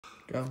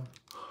Go.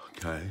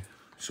 Okay,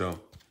 so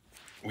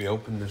we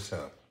open this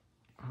up.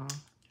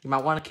 You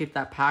might want to keep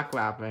that pack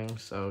wrapping,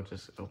 so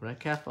just open it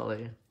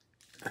carefully.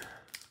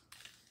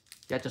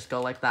 Yeah, just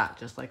go like that,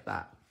 just like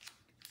that.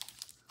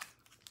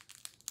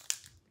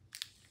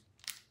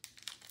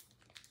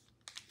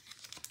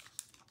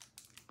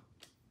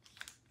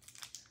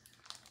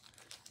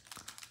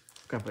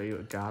 Grandpa,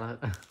 you got it.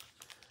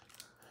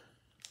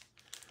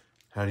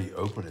 How do you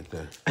open it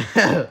then?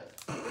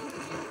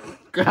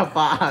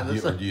 Grandpa,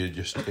 Do you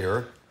just tear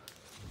it?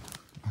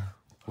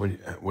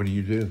 What do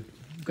you do?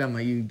 Grandma,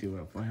 you do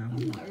it for him.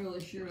 I'm not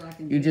really sure I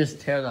can. You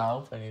just tear that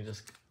open. You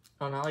just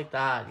not like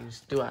that. You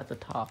just do it at the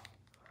top.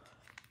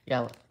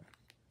 Yeah.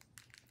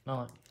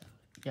 No.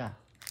 Yeah.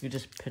 You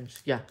just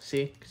pinch. Yeah.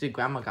 See,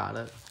 Grandma got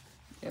it.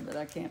 Yeah, but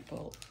I can't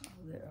pull. Oh,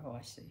 there. Oh,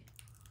 I see.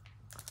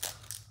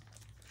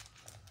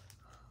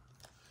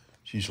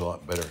 She's a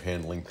lot better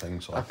handling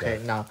things like that.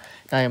 Okay, now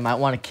you might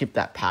want to keep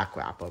that pack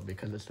wrapper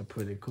because it's a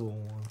pretty cool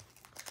one.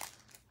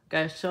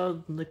 Guys,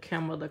 show the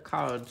camera the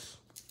cards.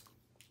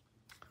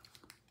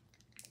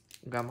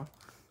 Grandma.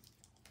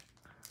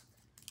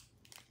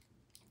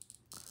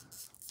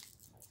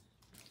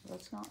 Well,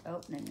 it's not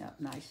opening up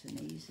nice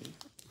and easy.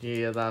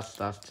 Yeah, that's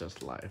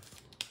just life.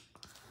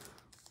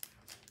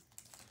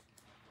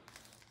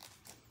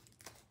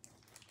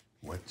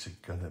 What's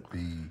it gonna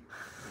be?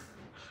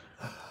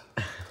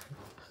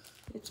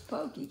 It's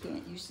pokey,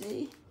 can't you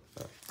see?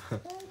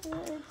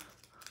 Okay.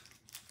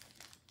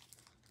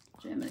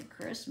 Jiminy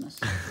Christmas.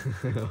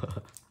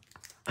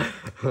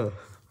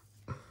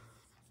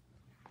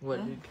 What?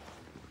 Huh?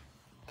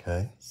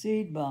 Okay.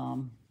 Seed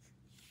bomb.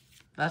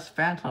 That's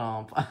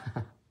Phantom.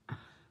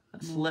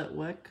 That's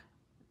Litwick.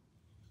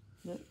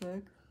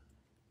 Litwick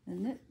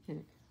and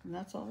Nitpick. And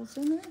that's all that's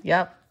in there?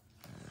 Yep.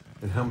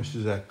 And how much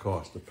does that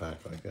cost, a pack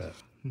like that?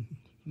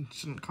 It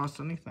shouldn't cost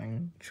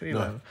anything.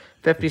 No.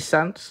 50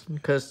 cents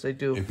because they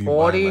do If you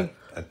 40. buy them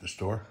at the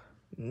store?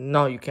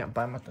 No, you can't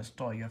buy them at the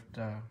store. You have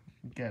to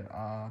get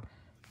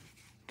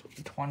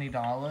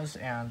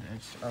 $20 and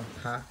it's a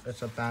pack.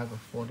 It's a bag of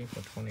 40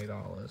 for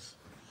 $20.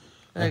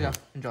 There you go.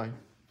 Enjoy.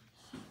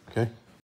 Okay.